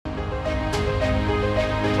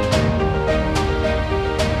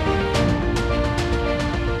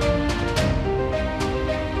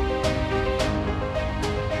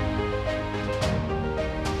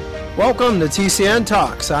Welcome to TCN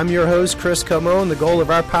Talks. I'm your host, Chris Como, and the goal of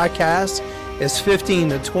our podcast is 15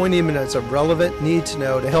 to 20 minutes of relevant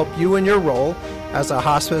need-to-know to help you in your role as a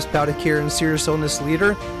hospice, palliative care, and serious illness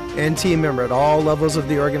leader and team member at all levels of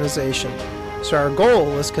the organization. So our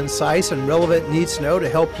goal is concise and relevant need-to-know to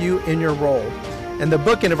help you in your role. And the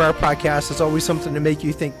bookend of our podcast is always something to make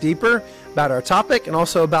you think deeper about our topic and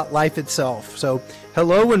also about life itself. So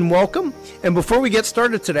hello and welcome. And before we get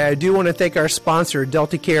started today, I do want to thank our sponsor,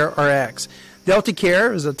 DeltaCare RX.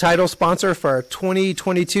 DeltaCare is a title sponsor for our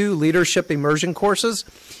 2022 Leadership Immersion courses.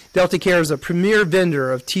 DeltaCare is a premier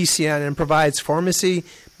vendor of TCN and provides pharmacy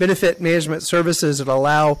benefit management services that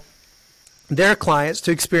allow their clients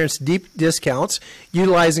to experience deep discounts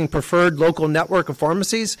utilizing preferred local network of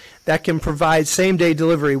pharmacies that can provide same-day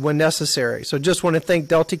delivery when necessary. So just want to thank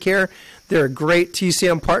DeltaCare. They're a great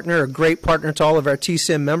TCM partner, a great partner to all of our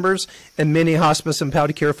TCM members and many hospice and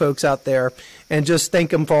palliative care folks out there, and just thank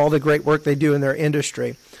them for all the great work they do in their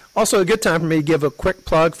industry. Also, a good time for me to give a quick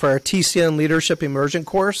plug for our TCN Leadership Immersion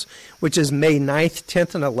course, which is May 9th,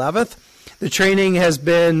 10th, and 11th. The training has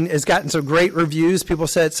gotten some great reviews. People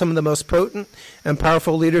said it's some of the most potent and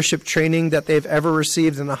powerful leadership training that they've ever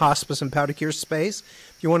received in the hospice and palliative care space.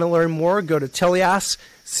 If you want to learn more, go to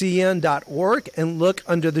teleaskcn.org and look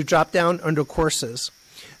under the drop-down under courses.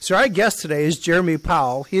 So our guest today is Jeremy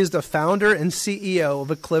Powell. He is the founder and CEO of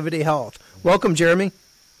Acclivity Health. Welcome, Jeremy.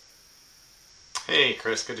 Hey,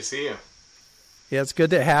 Chris. Good to see you. Yeah, it's good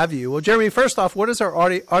to have you. Well, Jeremy, first off, what does our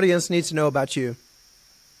audience need to know about you?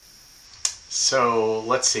 So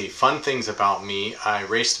let's see, fun things about me. I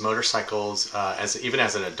raced motorcycles even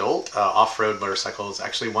as an adult, off-road motorcycles.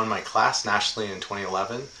 Actually won my class nationally in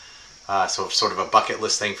 2011. So sort of a bucket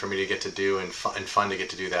list thing for me to get to do and fun to get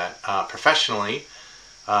to do that. Professionally,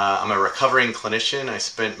 I'm a recovering clinician. I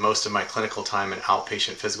spent most of my clinical time in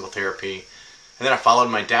outpatient physical therapy. And then I followed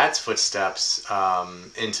my dad's footsteps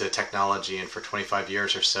into technology, and for 25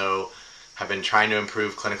 years or so, have been trying to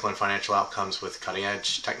improve clinical and financial outcomes with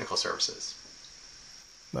cutting-edge technical services.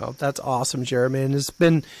 Well, that's awesome, Jeremy, and it's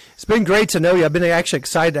been great to know you. I've been actually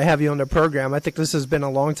excited to have you on the program. I think this has been a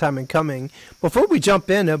long time in coming. Before we jump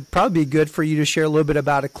in, it'd probably be good for you to share a little bit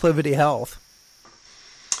about Acclivity Health.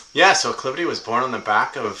 Yeah, so Acclivity was born on the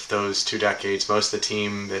back of those 2 decades. Most of the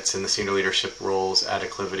team that's in the senior leadership roles at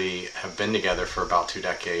Acclivity have been together for about 2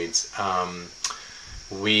 decades.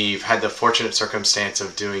 We've had the fortunate circumstance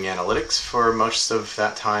of doing analytics for most of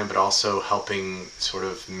that time, but also helping sort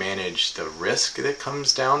of manage the risk that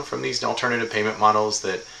comes down from these alternative payment models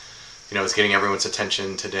that, is getting everyone's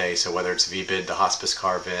attention today. So whether it's VBID, the hospice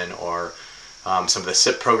carve-in, or some of the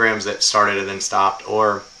SIP programs that started and then stopped,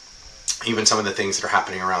 or even some of the things that are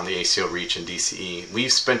happening around the ACO REACH and DCE.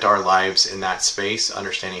 We've spent our lives in that space,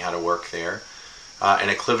 understanding how to work there.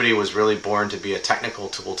 And Acclivity was really born to be a technical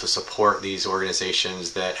tool to support these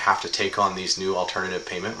organizations that have to take on these new alternative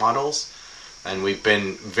payment models. And we've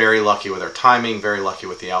been very lucky with our timing, very lucky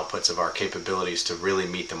with the outputs of our capabilities to really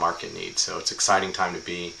meet the market needs. So it's an exciting time to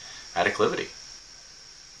be at Acclivity.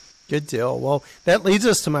 Good deal. Well, that leads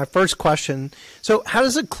us to my first question. So how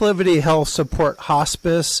does Acclivity Health support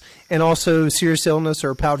hospice and also serious illness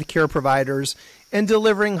or palliative care providers in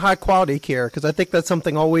delivering high quality care? Because I think that's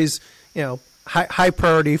something always, high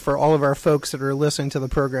priority for all of our folks that are listening to the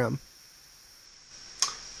program.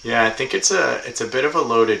 Yeah, I think it's a bit of a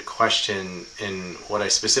loaded question, and what I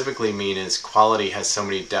specifically mean is quality has so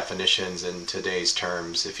many definitions in today's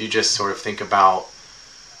terms. If you just sort of think about,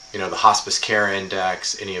 the Hospice Care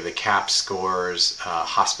Index, any of the CAP scores,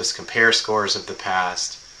 hospice compare scores of the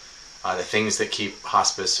past, the things that keep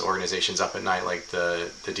hospice organizations up at night, like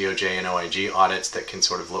the DOJ and OIG audits that can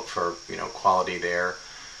sort of look for, quality there.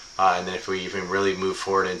 And then if we even really move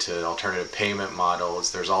forward into alternative payment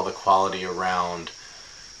models, there's all the quality around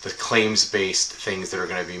the claims-based things that are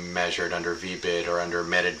going to be measured under VBID or under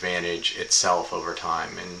MedAdvantage itself over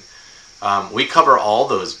time. And we cover all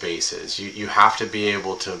those bases. You have to be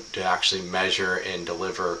able to actually measure and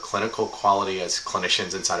deliver clinical quality as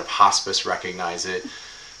clinicians inside of hospice recognize it.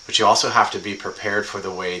 But you also have to be prepared for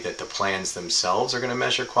the way that the plans themselves are going to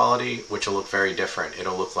measure quality, which will look very different.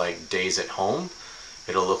 It'll look like days at home.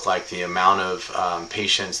 It'll look like the amount of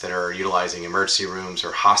patients that are utilizing emergency rooms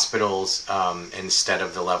or hospitals instead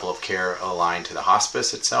of the level of care aligned to the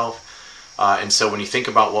hospice itself. And so when you think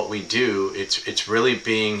about what we do, it's really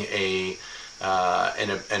being an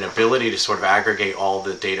ability to sort of aggregate all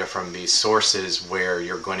the data from these sources where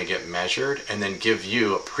you're going to get measured and then give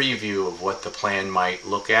you a preview of what the plan might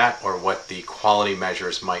look at or what the quality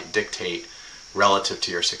measures might dictate relative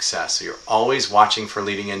to your success. So you're always watching for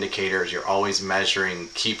leading indicators, you're always measuring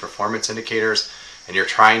key performance indicators, and you're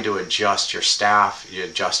trying to adjust your staff, you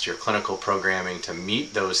adjust your clinical programming to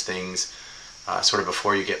meet those things sort of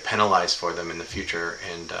before you get penalized for them in the future,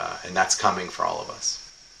 and that's coming for all of us.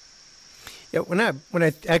 Yeah, when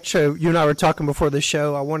I actually, you and I were talking before the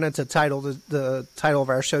show, I wanted to title the title of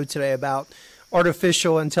our show today about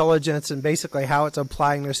artificial intelligence and basically how it's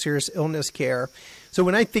applying to serious illness care. So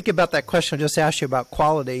when I think about that question, I just asked you about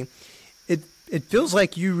quality. It feels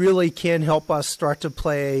like you really can help us start to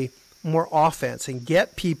play more offense and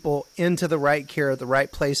get people into the right care at the right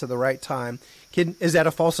place at the right time. Is that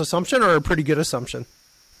a false assumption or a pretty good assumption?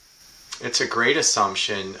 It's a great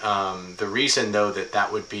assumption. The reason, though,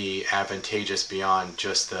 that would be advantageous beyond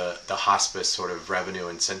just the hospice sort of revenue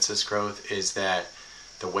and census growth is that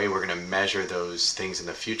the way we're going to measure those things in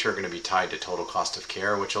the future are going to be tied to total cost of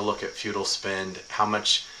care, which will look at feudal spend, how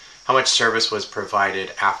much service was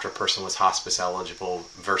provided after a person was hospice eligible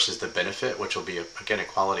versus the benefit, which will be, again, a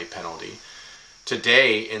quality penalty.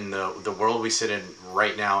 Today, in the world we sit in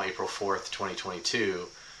right now, April 4th, 2022,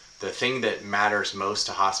 the thing that matters most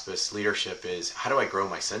to hospice leadership is how do I grow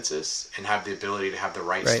my census and have the ability to have the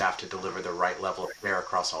right staff to deliver the right level of care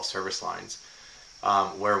across all service lines.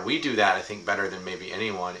 Where we do that, I think, better than maybe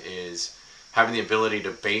anyone is having the ability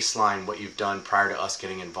to baseline what you've done prior to us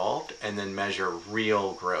getting involved and then measure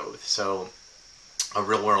real growth. So a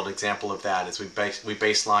real world example of that is we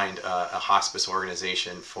baselined a hospice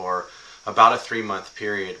organization for about a 3-month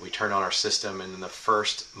period. We turned on our system, and in the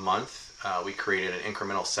first month, we created an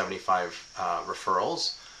incremental 75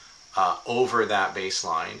 referrals over that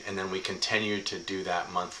baseline, and then we continued to do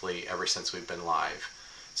that monthly ever since we've been live.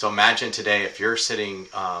 So imagine today, if you're sitting,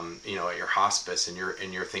 at your hospice and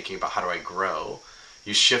you're thinking about how do I grow,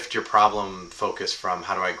 you shift your problem focus from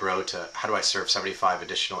how do I grow to how do I serve 75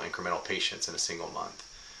 additional incremental patients in a single month,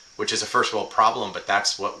 which is a first world problem, but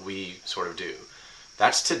that's what we sort of do.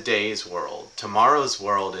 That's today's world. Tomorrow's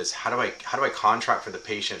world is how do I contract for the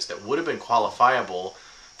patients that would have been qualifiable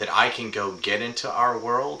that I can go get into our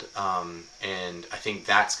world, and I think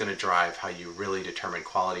that's going to drive how you really determine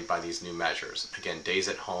quality by these new measures. Again, days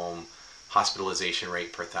at home, hospitalization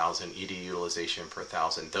rate per 1,000, ED utilization per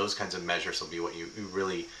 1,000. Those kinds of measures will be what you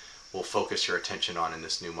really will focus your attention on in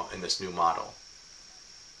this new model.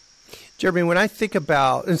 Jeremy, when I think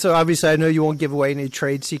about, and so obviously I know you won't give away any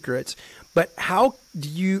trade secrets, but how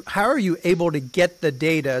are you able to get the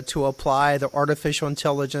data to apply the artificial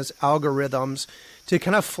intelligence algorithms to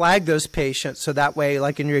kind of flag those patients so that way,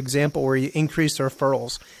 like in your example where you increase the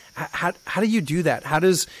referrals, how do you do that? How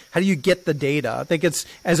do you get the data? I think it's,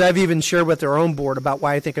 as I've even shared with our own board about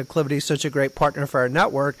why I think Acclivity is such a great partner for our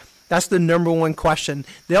network, that's the number one question.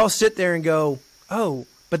 They all sit there and go, oh,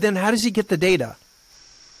 but then how does he get the data?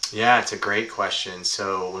 Yeah, it's a great question.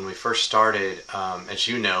 So when we first started, as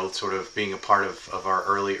you know, sort of being a part of our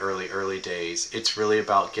early days, it's really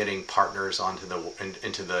about getting partners into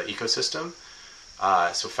the ecosystem.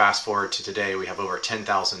 So fast forward to today, we have over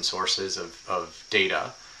 10,000 sources of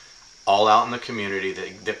data, all out in the community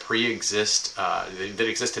that pre-exist, that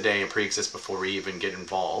exist today and pre-exist before we even get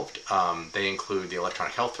involved. They include the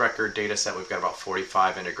electronic health record data set. We've got about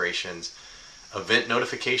 45 integrations. Event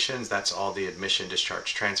notifications, that's all the admission,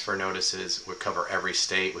 discharge, transfer notices. We cover every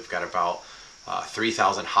state. We've got about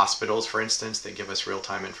 3,000 hospitals, for instance, that give us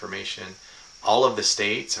real-time information. All of the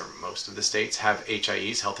states, or most of the states, have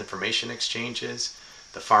HIEs, health information exchanges.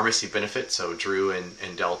 The pharmacy benefits, so Drew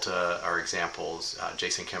and Delta are examples.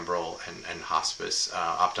 Jason Kimbrell and Hospice,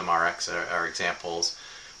 OptumRx are examples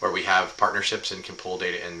where we have partnerships and can pull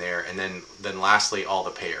data in there. And then lastly, all the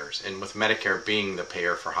payers. And with Medicare being the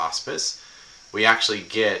payer for hospice, we actually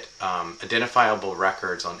get identifiable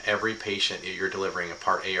records on every patient that you're delivering a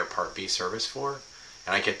Part A or Part B service for.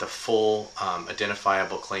 And I get the full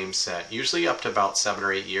identifiable claim set, usually up to about 7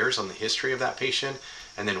 or 8 years on the history of that patient,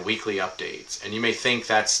 and then weekly updates. And you may think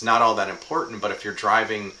that's not all that important, but if you're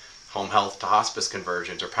driving home health to hospice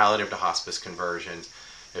conversions or palliative to hospice conversions,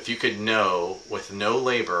 if you could know with no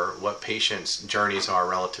labor what patients' journeys are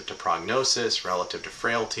relative to prognosis, relative to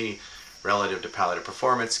frailty, relative to palliative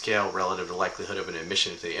performance scale, relative to likelihood of an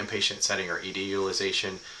admission to the inpatient setting or ED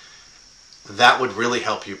utilization, that would really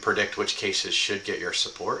help you predict which cases should get your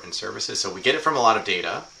support and services. So we get it from a lot of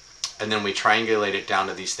data, and then we triangulate it down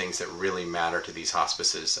to these things that really matter to these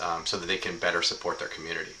hospices so that they can better support their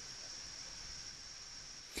community.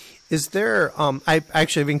 Is there, I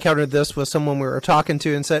actually have encountered this with someone we were talking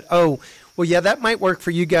to and said, oh, well, yeah, that might work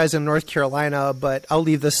for you guys in North Carolina, but I'll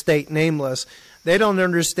leave the state nameless. They don't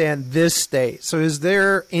understand this state. So is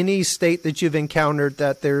there any state that you've encountered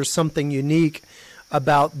that there's something unique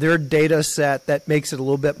about their data set that makes it a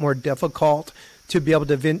little bit more difficult to be able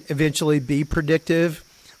to eventually be predictive?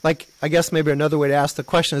 like, I guess maybe another way to ask the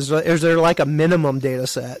question is there like a minimum data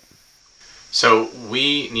set? So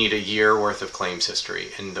we need a year worth of claims history,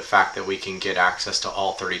 and the fact that we can get access to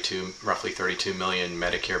all roughly 32 million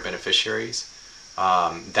Medicare beneficiaries,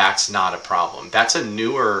 that's not a problem. That's a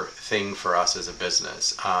newer thing for us as a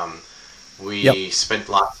business. We spent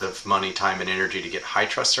lots of money, time, and energy to get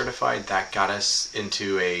HITRUST certified. That got us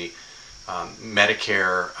into a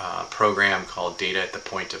Medicare program called Data at the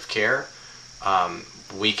Point of Care.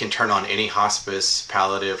 We can turn on any hospice,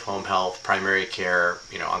 palliative, home health, primary care,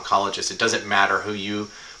 oncologist. It doesn't matter who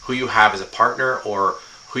you have as a partner or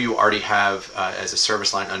who you already have as a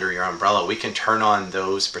service line under your umbrella. We can turn on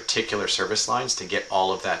those particular service lines to get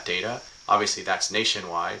all of that data. Obviously, that's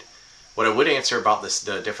nationwide. What I would answer about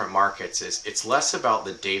the different markets is it's less about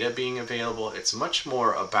the data being available. It's much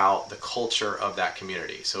more about the culture of that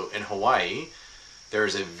community. So in Hawaii, there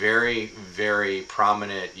is a very, very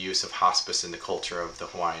prominent use of hospice in the culture of the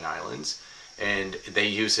Hawaiian Islands, and they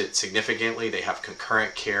use it significantly. They have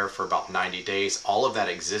concurrent care for about 90 days. All of that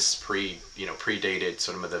exists predated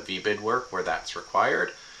sort of the VBID work where that's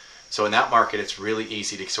required. So in that market, it's really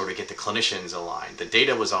easy to sort of get the clinicians aligned. The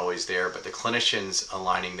data was always there, but the clinicians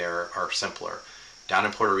aligning there are simpler. Down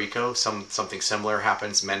in Puerto Rico, something similar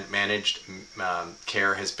happens. Managed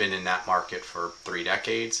care has been in that market for 3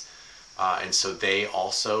 decades. And so they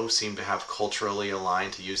also seem to have culturally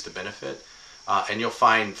aligned to use the benefit. And you'll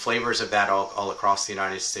find flavors of that all across the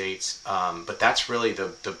United States. But that's really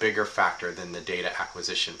the bigger factor than the data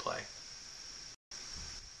acquisition play.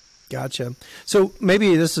 Gotcha. So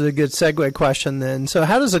maybe this is a good segue question then. So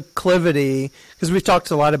how does Acclivity, because we've talked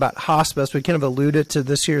a lot about hospice, we kind of alluded to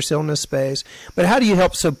the serious illness space, but how do you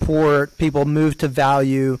help support people move to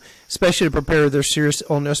value, especially to prepare their serious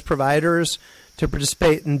illness providers to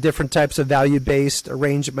participate in different types of value-based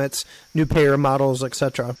arrangements, new payer models,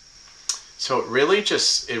 etc.? So it really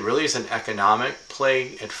is an economic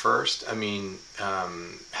play at first. I mean,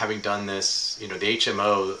 having done this, the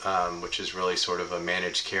HMO, which is really sort of a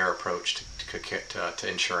managed care approach to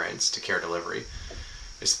insurance, to care delivery,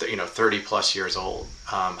 is 30 plus years old.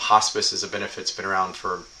 Hospice as a benefit's been around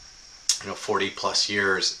for 40 plus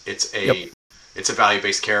years. It's a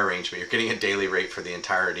value-based care arrangement. You're getting a daily rate for the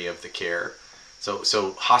entirety of the care.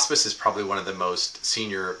 So hospice is probably one of the most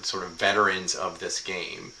senior sort of veterans of this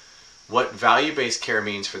game. What value-based care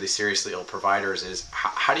means for the seriously ill providers is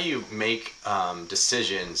how do you make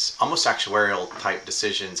decisions, almost actuarial type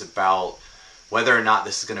decisions, about whether or not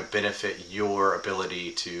this is going to benefit your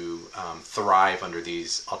ability to thrive under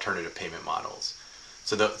these alternative payment models.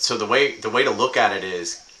 So the way to look at it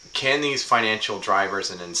is, can these financial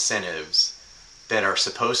drivers and incentives that are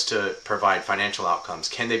supposed to provide financial outcomes,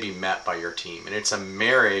 can they be met by your team? And it's a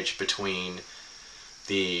marriage between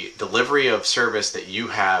the delivery of service that you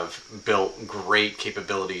have built great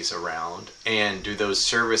capabilities around, and do those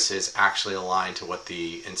services actually align to what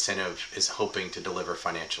the incentive is hoping to deliver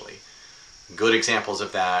financially? Good examples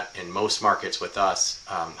of that in most markets with us,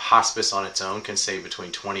 hospice on its own can save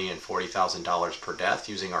between $20,000 and $40,000 per death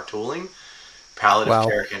using our tooling. Palliative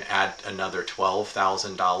care can add another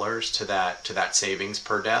 $12,000 to that savings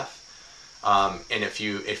per death. And if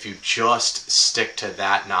you just stick to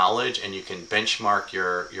that knowledge and you can benchmark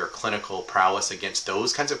your clinical prowess against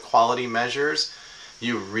those kinds of quality measures,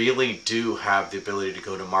 you really do have the ability to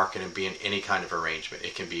go to market and be in any kind of arrangement.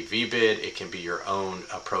 It can be VBID, it can be your own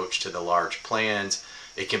approach to the large plans,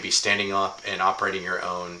 it can be standing up and operating your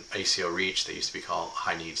own ACO REACH. They used to be called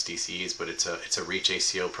high needs DCEs, but it's a REACH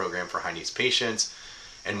ACO program for high needs patients.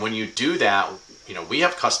 And when you do that, we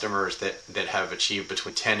have customers that have achieved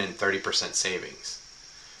between 10 and 30% savings.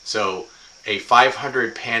 So a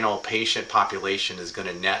 500 panel patient population is going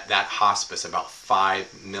to net that hospice about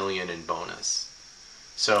 $5 million in bonus.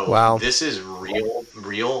 So This is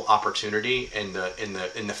real opportunity. And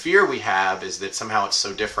the fear we have is that somehow it's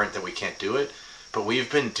so different that we can't do it. But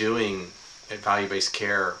we've been doing value-based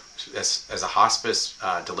care as a hospice,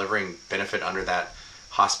 delivering benefit under that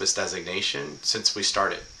hospice designation since we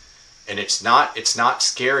started. And it's not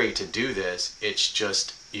scary to do this. It's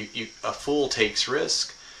just a fool takes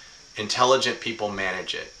risk. Intelligent people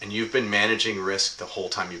manage it. And you've been managing risk the whole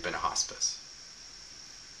time you've been a hospice.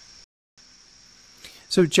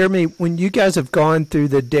 So Jeremy, when you guys have gone through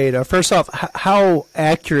the data, first off, how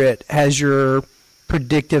accurate has your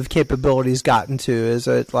predictive capabilities gotten to? Is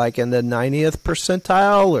it like in the 90th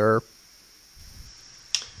percentile or?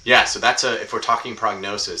 Yeah, so if we're talking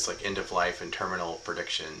prognosis, like end of life and terminal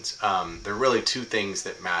predictions, there are really two things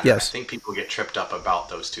that matter. Yes. I think people get tripped up about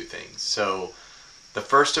those two things. So the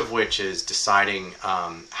first of which is deciding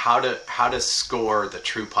how to score the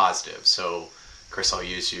true positive. So Chris, I'll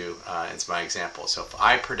use you as my example. So if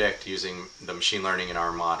I predict using the machine learning in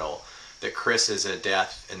our model that Chris is a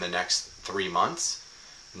death in the next 3 months,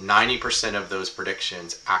 90% of those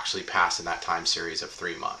predictions actually pass in that time series of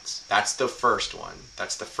 3 months. That's the first one.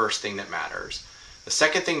 That's the first thing that matters. The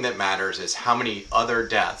second thing that matters is how many other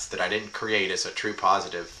deaths that I didn't create as a true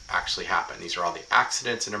positive actually happen. These are all the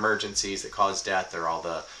accidents and emergencies that cause death. They're all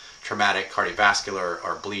the traumatic cardiovascular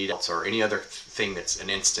or bleed or any other thing that's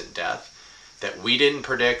an instant death that we didn't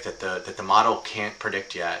predict, that the model can't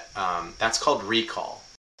predict yet. That's called recall.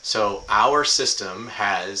 So our system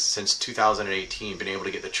has, since 2018, been able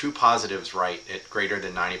to get the true positives right at greater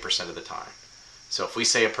than 90% of the time. So if we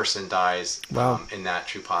say a person dies in that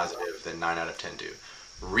true positive, then 9 out of 10 do.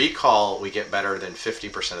 Recall, we get better than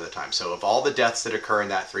 50% of the time. So of all the deaths that occur in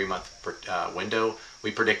that 3-month window,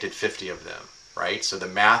 we predicted 50 of them, right? So the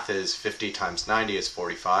math is 50 times 90 is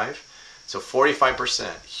 45. So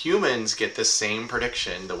 45%. Humans get the same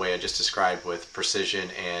prediction, the way I just described with precision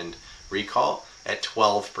and recall, at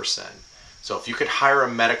 12%. So if you could hire a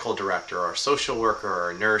medical director or a social worker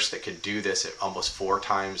or a nurse that could do this at almost 4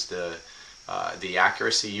 times the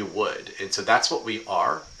accuracy, you would. And so that's what we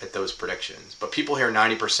are at those predictions. But people hear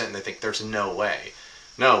 90% and they think there's no way.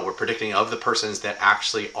 No, we're predicting of the persons that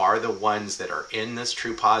actually are the ones that are in this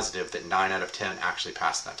true positive that 9 out of 10 actually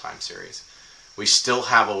pass in that time series. We still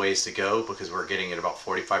have a ways to go because we're getting it about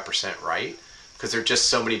 45% right, because there are just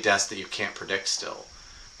so many deaths that you can't predict still.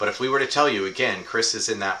 But if we were to tell you, again, Chris is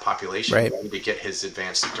in that population, right, you need to get his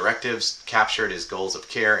advanced directives captured, his goals of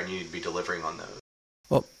care, and you need to be delivering on those.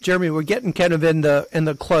 Well, Jeremy, we're getting kind of in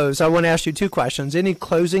the close. I want to ask you 2 questions. Any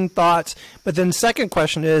closing thoughts? But then the second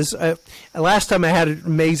question is, last time I had an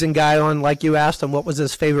amazing guy on, like you asked him, what was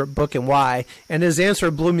his favorite book and why? And his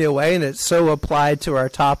answer blew me away, and it's so applied to our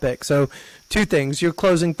topic. So 2 things, your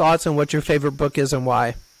closing thoughts and what your favorite book is and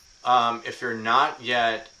why. If you're not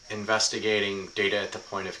yet investigating data at the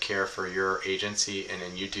point of care for your agency, and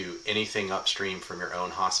then you do anything upstream from your own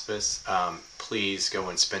hospice, please go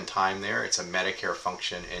and spend time there. It's a Medicare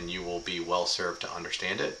function, and you will be well served to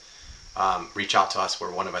understand it. Reach out to us.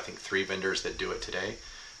 We're one of, I think, 3 vendors that do it today.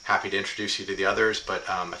 Happy to introduce you to the others, but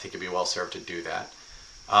I think you'd be well served to do that.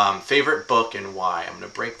 Favorite book and why? I'm going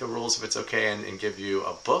to break the rules if it's okay and give you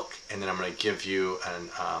a book, and then I'm going to give you an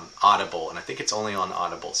Audible, and I think it's only on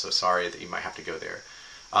Audible, so sorry that you might have to go there.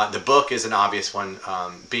 The book is an obvious one,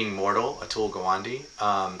 Being Mortal, Atul Gawande,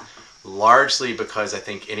 largely because I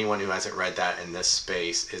think anyone who hasn't read that in this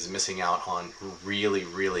space is missing out on really,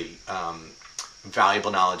 really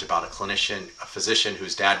valuable knowledge about a clinician, a physician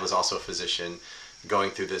whose dad was also a physician,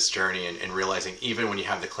 going through this journey and realizing even when you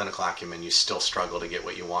have the clinical acumen, you still struggle to get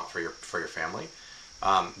what you want for your family.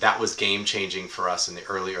 That was game-changing for us in the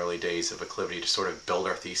early days of Acclivity to sort of build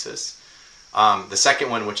our thesis. The second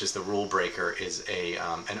one, which is The Rule Breaker, is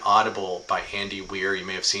an Audible by Andy Weir. You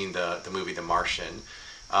may have seen the movie The Martian,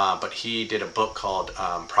 but he did a book called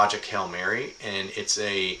Project Hail Mary, and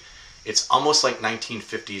it's almost like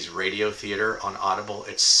 1950s radio theater on Audible.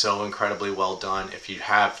 It's so incredibly well done. If you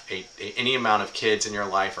have any amount of kids in your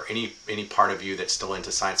life or any part of you that's still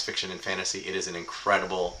into science fiction and fantasy, it is an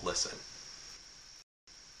incredible listen.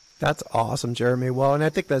 That's awesome, Jeremy. Well, and I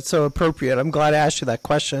think that's so appropriate. I'm glad I asked you that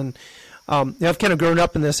question. I've kind of grown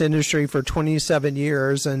up in this industry for 27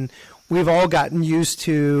 years, and we've all gotten used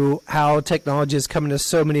to how technology is coming to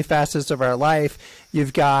so many facets of our life.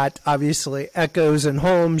 You've got, obviously, Echoes in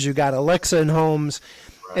homes. You've got Alexa in homes.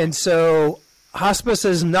 Right. And so hospice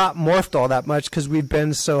has not morphed all that much because we've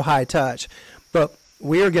been so high touch. But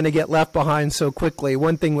we are going to get left behind so quickly.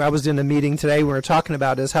 One thing I was in a meeting today we were talking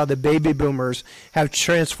about is how the baby boomers have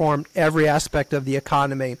transformed every aspect of the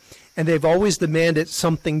economy. And they've always demanded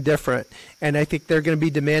something different. And I think they're going to be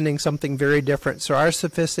demanding something very different. So our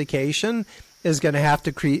sophistication is going to have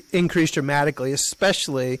to increase dramatically,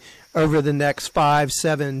 especially over the next 5,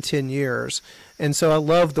 7, 10 years. And so I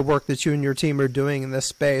love the work that you and your team are doing in this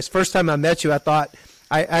space. First time I met you, I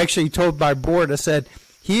actually told my board, I said,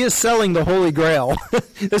 he is selling the Holy Grail.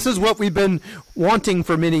 This is what we've been wanting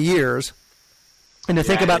for many years. And to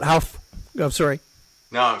think about how, sorry.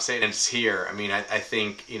 No, I'm saying it's here. I mean, I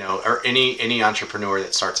think, or any entrepreneur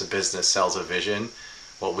that starts a business sells a vision.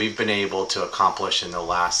 What we've been able to accomplish in the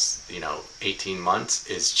last, 18 months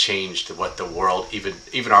is changed what the world,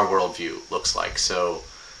 even our worldview looks like. So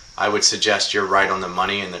I would suggest you're right on the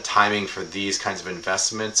money, and the timing for these kinds of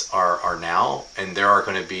investments are now. And there are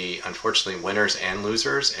going to be, unfortunately, winners and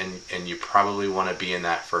losers, and you probably want to be in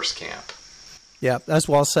that first camp. Yeah, that's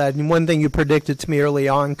well said. And one thing you predicted to me early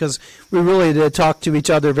on, because we really did talk to each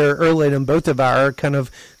other very early in both of our kind of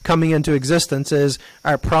coming into existence, is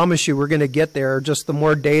I promise you we're going to get there. Just the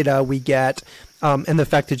more data we get and the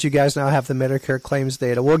fact that you guys now have the Medicare claims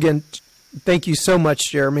data. Well, again, thank you so much,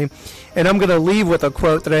 Jeremy. And I'm going to leave with a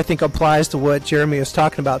quote that I think applies to what Jeremy is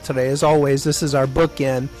talking about today. As always, this is our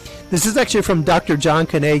bookend. This is actually from Dr. John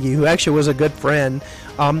Carnegie, who actually was a good friend.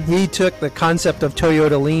 He took the concept of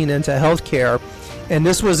Toyota Lean into healthcare, and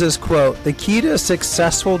this was his quote: "The key to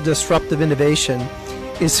successful disruptive innovation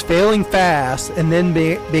is failing fast and then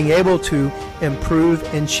being able to improve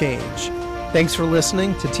and change." Thanks for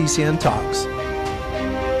listening to TCN Talks.